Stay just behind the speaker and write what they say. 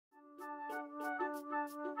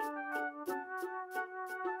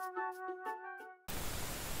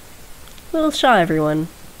Well, Sha everyone.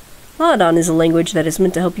 Láadan is a language that is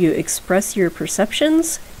meant to help you express your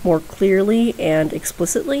perceptions more clearly and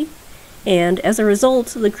explicitly, and as a result,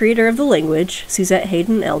 the creator of the language, Suzette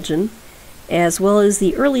Hayden Elgin, as well as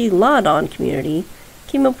the early Láadan community,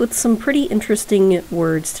 came up with some pretty interesting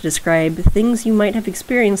words to describe things you might have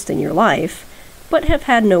experienced in your life, but have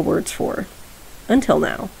had no words for. Until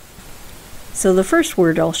now. So the first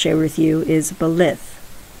word I'll share with you is belith,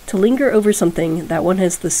 to linger over something that one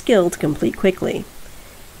has the skill to complete quickly.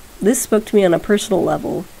 This spoke to me on a personal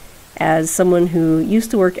level, as someone who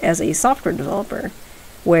used to work as a software developer,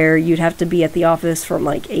 where you'd have to be at the office from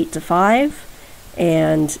like 8 to 5,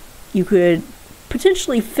 and you could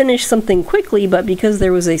potentially finish something quickly, but because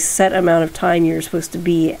there was a set amount of time you're supposed to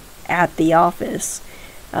be at the office,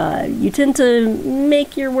 you tend to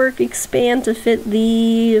make your work expand to fit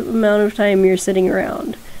the amount of time you're sitting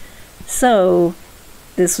around. So,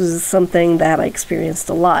 this was something that I experienced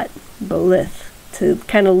a lot, belith, to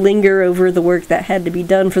kind of linger over the work that had to be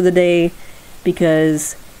done for the day,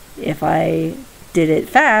 because if I did it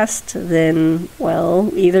fast, then,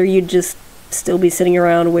 well, either you'd just still be sitting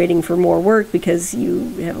around waiting for more work because you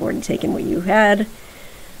have already taken what you had,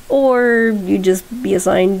 or you'd just be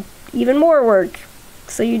assigned even more work,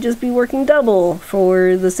 so you'd just be working double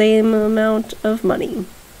for the same amount of money.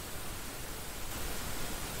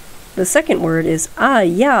 The second word is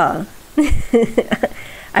Áya.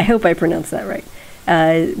 I hope I pronounced that right.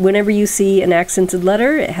 Whenever you see an accented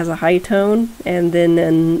letter, it has a high tone, and then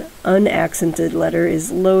an unaccented letter is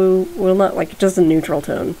low, well, not like just a neutral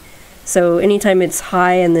tone. So anytime it's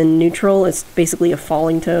high and then neutral, it's basically a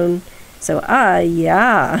falling tone. So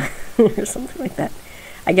Áya, or something like that.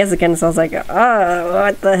 I guess it kind of sounds like,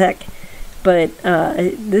 what the heck? But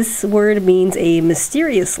this word means a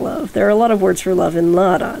mysterious love. There are a lot of words for love in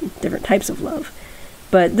Láadan, different types of love.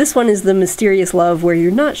 But this one is the mysterious love where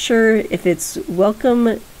you're not sure if it's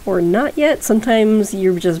welcome or not yet. Sometimes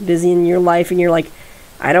you're just busy in your life and you're like,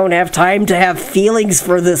 I don't have time to have feelings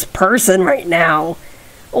for this person right now.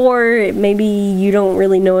 Or maybe you don't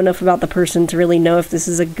really know enough about the person to really know if this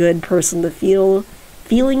is a good person to feel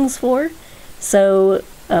feelings for. So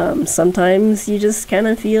sometimes you just kind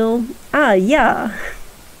of feel, yeah.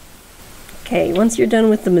 Okay, once you're done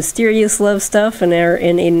with the mysterious love stuff and are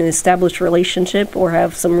in an established relationship or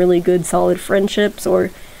have some really good solid friendships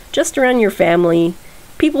or just around your family,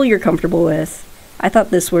 people you're comfortable with, I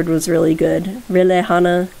thought this word was really good.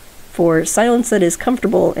 Relehana, for silence that is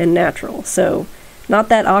comfortable and natural. So not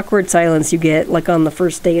that awkward silence you get like on the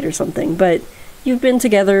first date or something, but you've been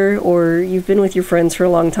together or you've been with your friends for a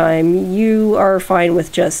long time, you are fine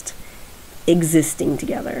with just existing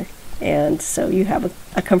together. And so you have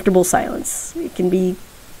a comfortable silence. It can be,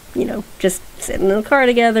 just sitting in a car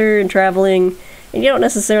together and traveling, and you don't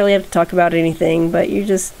necessarily have to talk about anything, but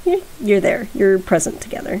you're there. You're present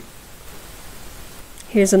together.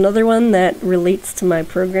 Here's another one that relates to my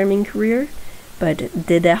programming career, but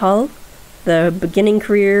dedehal, the beginning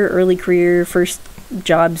career, early career, first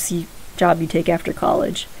job you take after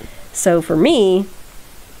college. So for me,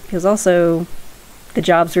 because also the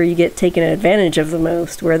jobs where you get taken advantage of the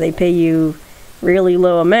most, where they pay you really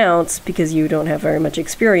low amounts because you don't have very much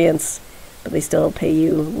experience, but they still pay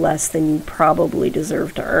you less than you probably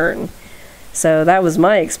deserve to earn. So that was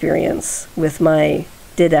my experience with my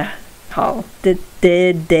dedehal.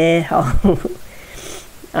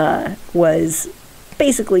 Was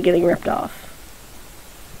basically getting ripped off.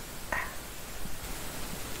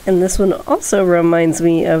 And this one also reminds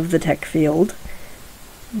me of the tech field.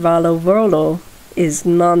 Valo is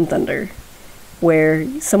non-thunder,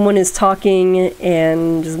 where someone is talking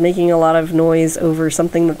and just making a lot of noise over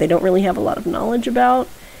something that they don't really have a lot of knowledge about.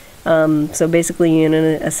 So basically, in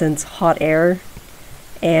a sense, hot air.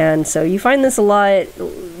 And so you find this a lot.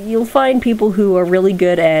 You'll find people who are really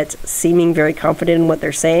good at seeming very confident in what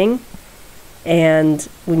they're saying. And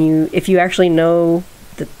if you actually know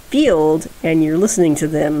the field and you're listening to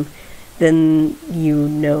them, then you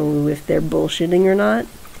know if they're bullshitting or not.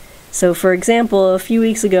 So for example, a few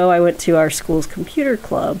weeks ago I went to our school's computer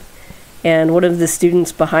club, and one of the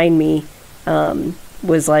students behind me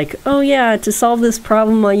was like, oh yeah, to solve this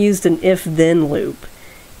problem I used an if-then loop.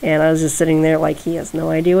 And I was just sitting there like, he has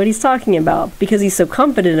no idea what he's talking about. Because he's so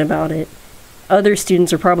confident about it, other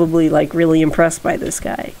students are probably like really impressed by this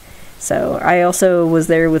guy. So I also was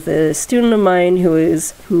there with a student of mine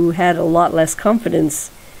who had a lot less confidence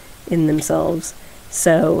in themselves.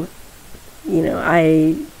 So,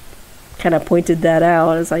 I kind of pointed that out.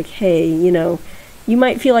 I was like, hey, you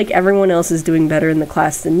might feel like everyone else is doing better in the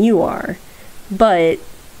class than you are, but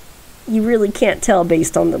you really can't tell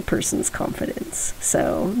based on the person's confidence.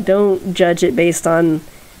 So don't judge it based on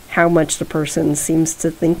how much the person seems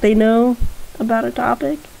to think they know about a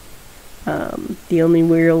topic. The only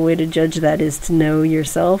real way to judge that is to know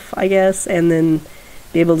yourself, I guess, and then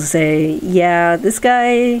be able to say, yeah, this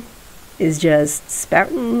guy is just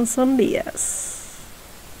spouting some BS.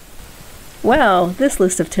 Well, this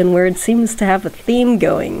list of 10 words seems to have a theme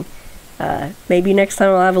going. Maybe next time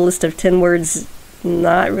I'll have a list of 10 words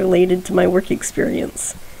not related to my work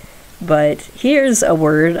experience. But here's a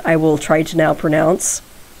word I will try to now pronounce.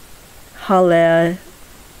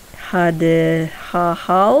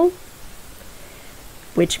 Halehadehahal,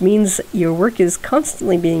 which means your work is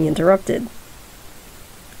constantly being interrupted.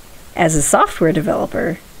 As a software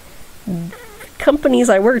developer, companies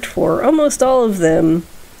I worked for, almost all of them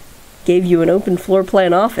gave you an open floor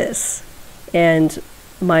plan office. And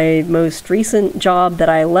my most recent job that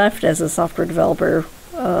I left as a software developer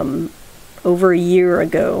over a year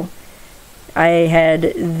ago, I had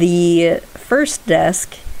the first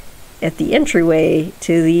desk at the entryway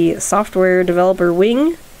to the software developer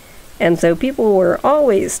wing, and so people were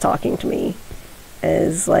always talking to me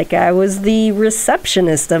as like I was the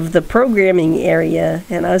receptionist of the programming area,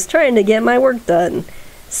 and I was trying to get my work done.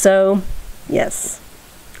 So, yes.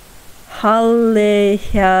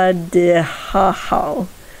 Halehadehahal.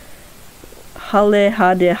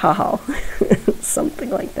 Halehadehahal. Something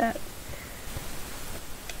like that.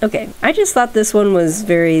 Okay, I just thought this one was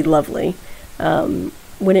very lovely.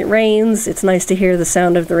 When it rains, it's nice to hear the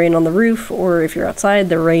sound of the rain on the roof, or if you're outside,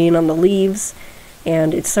 the rain on the leaves.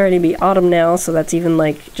 And it's starting to be autumn now, so that's even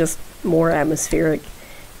like just more atmospheric.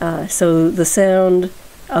 So the sound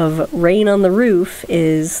of rain on the roof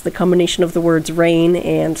is the combination of the words rain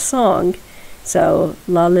and song. So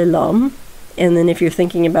lalilum. And then if you're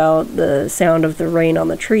thinking about the sound of the rain on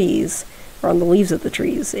the trees, or on the leaves of the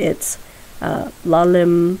trees, it's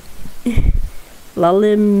lalim,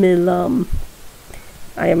 lalimilam.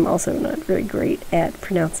 I am also not very great at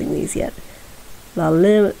pronouncing these yet.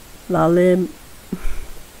 Lalimilam.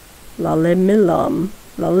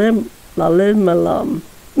 Lalimilam.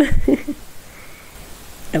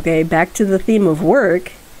 Okay, back to the theme of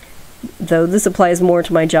work, though this applies more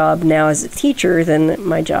to my job now as a teacher than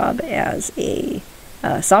my job as a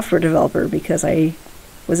software developer, because I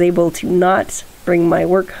was able to not bring my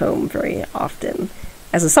work home very often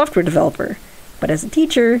as a software developer. But as a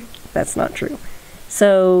teacher, that's not true.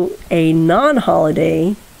 So a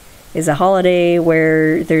non-holiday is a holiday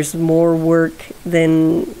where there's more work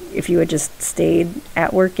than if you had just stayed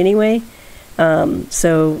at work anyway.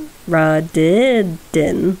 So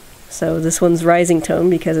radidin. So this one's rising tone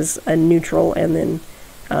because it's a neutral, and then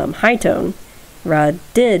high tone.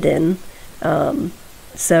 Radidin.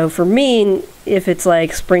 So for me, if it's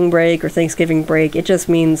like spring break or Thanksgiving break, it just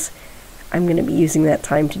means I'm going to be using that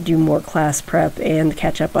time to do more class prep and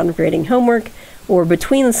catch up on grading homework. Or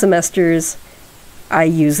between the semesters, I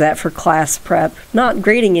use that for class prep. Not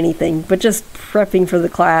grading anything, but just prepping for the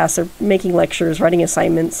class, or making lectures, writing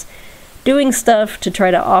assignments, doing stuff to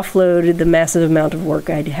try to offload the massive amount of work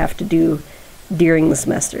I'd have to do during the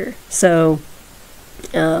semester. So,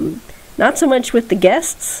 not so much with the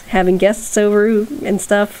guests, having guests over and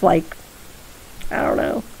stuff, like, I don't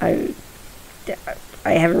know, I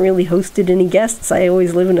haven't really hosted any guests. I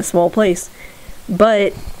always live in a small place.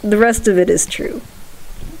 But the rest of it is true.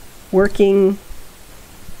 Working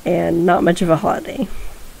and not much of a holiday.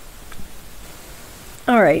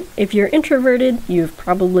 Alright, if you're introverted, you've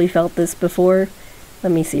probably felt this before.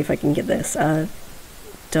 Let me see if I can get this.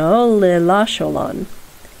 Dolelasholan.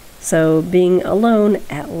 So, being alone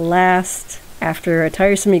at last after a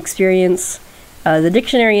tiresome experience. The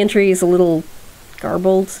dictionary entry is a little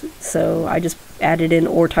garbled, so I just added in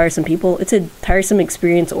or tiresome people. It's a tiresome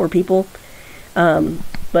experience or people.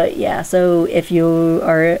 But yeah, so if you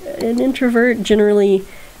are an introvert, generally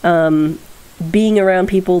being around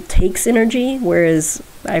people takes energy, whereas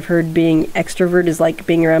I've heard being extrovert is like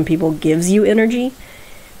being around people gives you energy.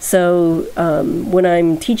 So when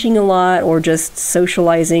I'm teaching a lot, or just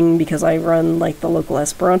socializing because I run like the local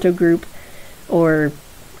Esperanto group, or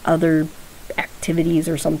other activities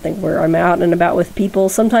or something where I'm out and about with people,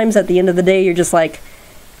 sometimes at the end of the day you're just like,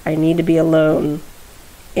 I need to be alone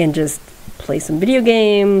and just play some video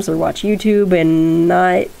games or watch YouTube and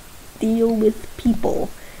not deal with people.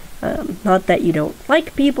 Not that you don't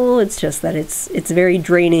like people, it's just that it's very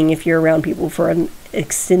draining if you're around people for an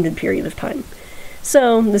extended period of time.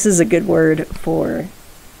 So this is a good word for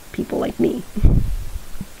people like me.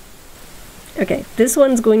 Okay, this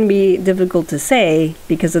one's going to be difficult to say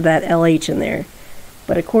because of that LH in there.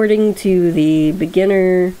 But according to the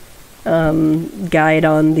beginner guide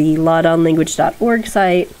on the Láadanlanguage.org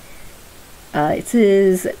site, it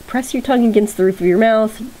says, press your tongue against the roof of your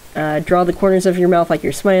mouth, draw the corners of your mouth like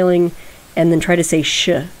you're smiling, and then try to say sh.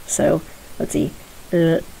 So, let's see.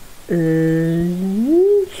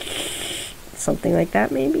 Something like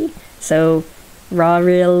that, maybe. So,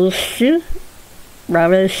 rarilsh,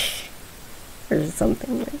 ravish, or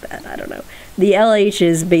something like that. I don't know. The LH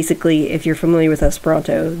is basically, if you're familiar with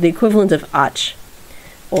Esperanto, the equivalent of ach,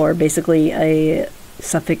 or basically a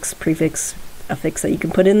suffix, prefix, affix that you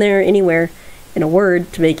can put in there anywhere in a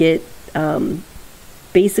word to make it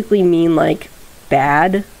basically mean like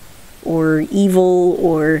bad or evil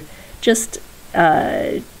or just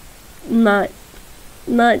not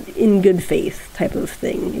in good faith type of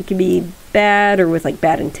thing. It could be bad or with like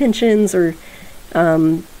bad intentions or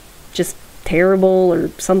just terrible or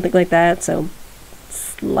something like that. So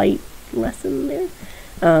slight lesson there.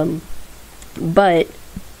 But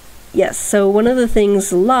yes, so one of the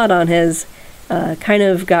things Láadan has kind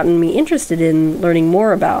of gotten me interested in learning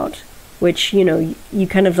more about, which, you know, you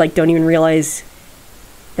kind of like don't even realize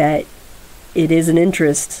that it is an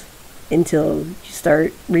interest until you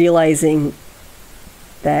start realizing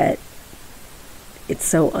that it's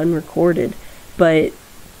so unrecorded. But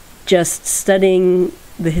just studying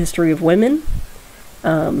the history of women,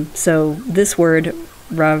 so this word,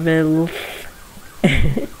 ravel,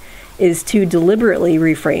 is to deliberately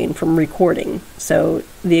refrain from recording. So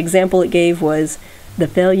the example it gave was the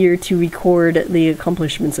failure to record the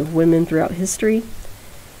accomplishments of women throughout history.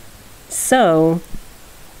 So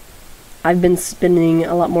I've been spending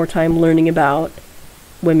a lot more time learning about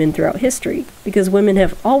women throughout history, because women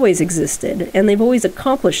have always existed and they've always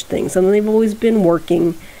accomplished things and they've always been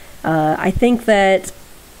working. I think that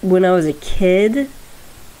when I was a kid,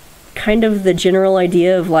 kind of the general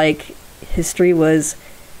idea of like history was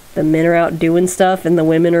the men are out doing stuff and the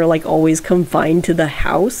women are like always confined to the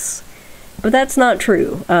house. But that's not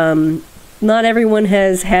true. Not everyone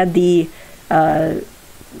has had the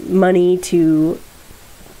money to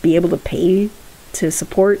be able to pay to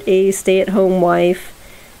support a stay-at-home wife.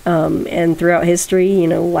 And throughout history, you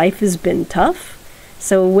know, life has been tough.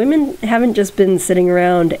 So women haven't just been sitting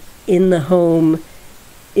around in the home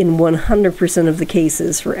in 100% of the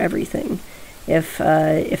cases for everything. If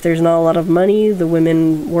there's not a lot of money, the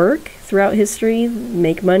women work throughout history,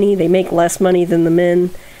 make money. They make less money than the men.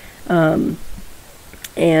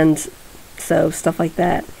 And so stuff like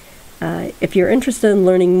that. If you're interested in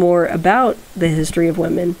learning more about the history of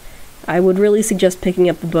women, I would really suggest picking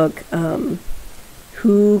up the book,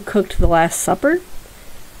 Who Cooked the Last Supper?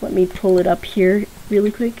 Let me pull it up here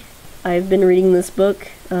really quick. I've been reading this book,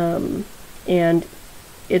 and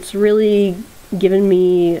it's really given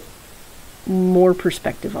me more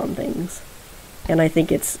perspective on things. And I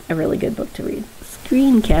think it's a really good book to read.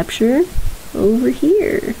 Screen capture over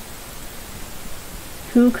here.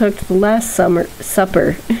 Who Cooked the Last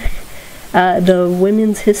Supper? The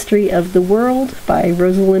Women's History of the World by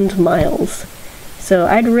Rosalind Miles. So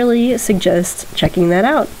I'd really suggest checking that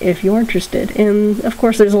out if you're interested. And of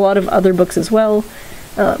course there's a lot of other books as well.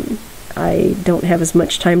 I don't have as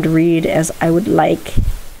much time to read as I would like,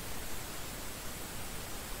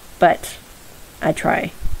 but I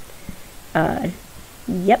try.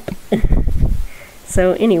 Yep.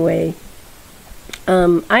 So anyway,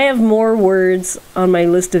 I have more words on my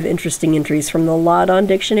list of interesting entries from the Láadan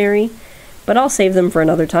dictionary, but I'll save them for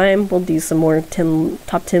another time. We'll do some more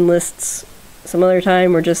top 10 lists some other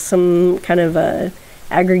time, or just some kind of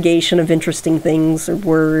aggregation of interesting things or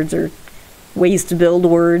words or ways to build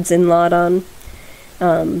words in Láadan.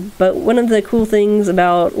 But one of the cool things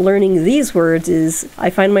about learning these words is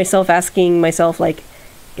I find myself asking myself, like,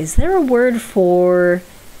 is there a word for,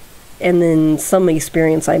 and then some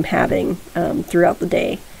experience I'm having throughout the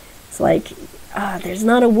day. It's like, there's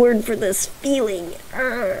not a word for this feeling.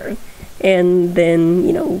 And then,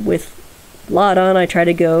 you know, with Láadan, I try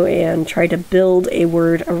to go and try to build a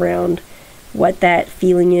word around what that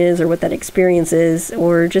feeling is or what that experience is,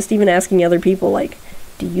 or just even asking other people, like,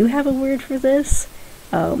 do you have a word for this?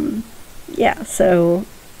 Yeah, so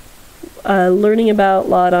learning about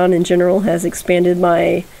Láadan in general has expanded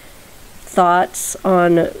my thoughts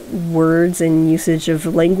on words and usage of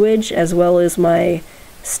language, as well as my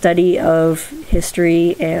study of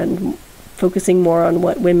history and focusing more on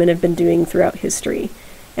what women have been doing throughout history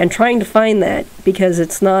and trying to find that, because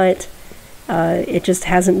it's not, it just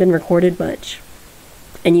hasn't been recorded much.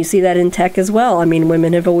 And you see that in tech as well. I mean,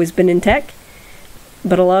 women have always been in tech,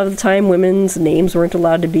 but a lot of the time women's names weren't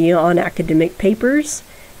allowed to be on academic papers,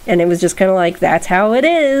 and it was just kind of like, that's how it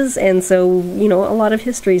is. And so, you know, a lot of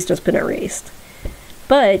history's just been erased.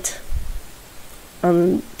 But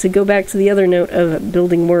to go back to the other note of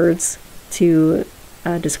building words to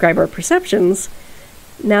describe our perceptions,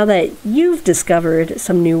 now that you've discovered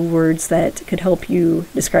some new words that could help you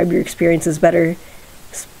describe your experiences better,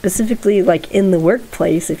 specifically like in the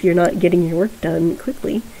workplace if you're not getting your work done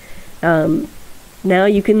quickly, now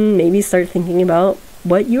you can maybe start thinking about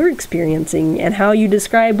what you're experiencing and how you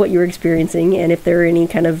describe what you're experiencing, and if there are any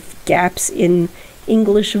kind of gaps in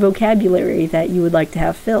English vocabulary that you would like to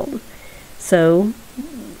have filled. So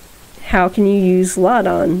how can you use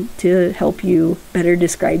Láadan to help you better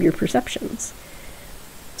describe your perceptions?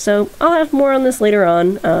 So I'll have more on this later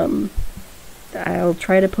on. I'll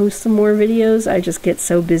try to post some more videos. I just get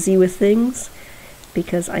so busy with things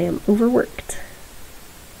because I am overworked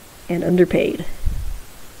and underpaid.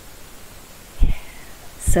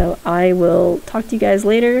 So I will talk to you guys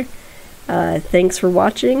later. Thanks for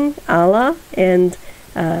watching. Allah and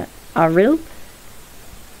Aril.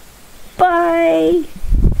 Bye!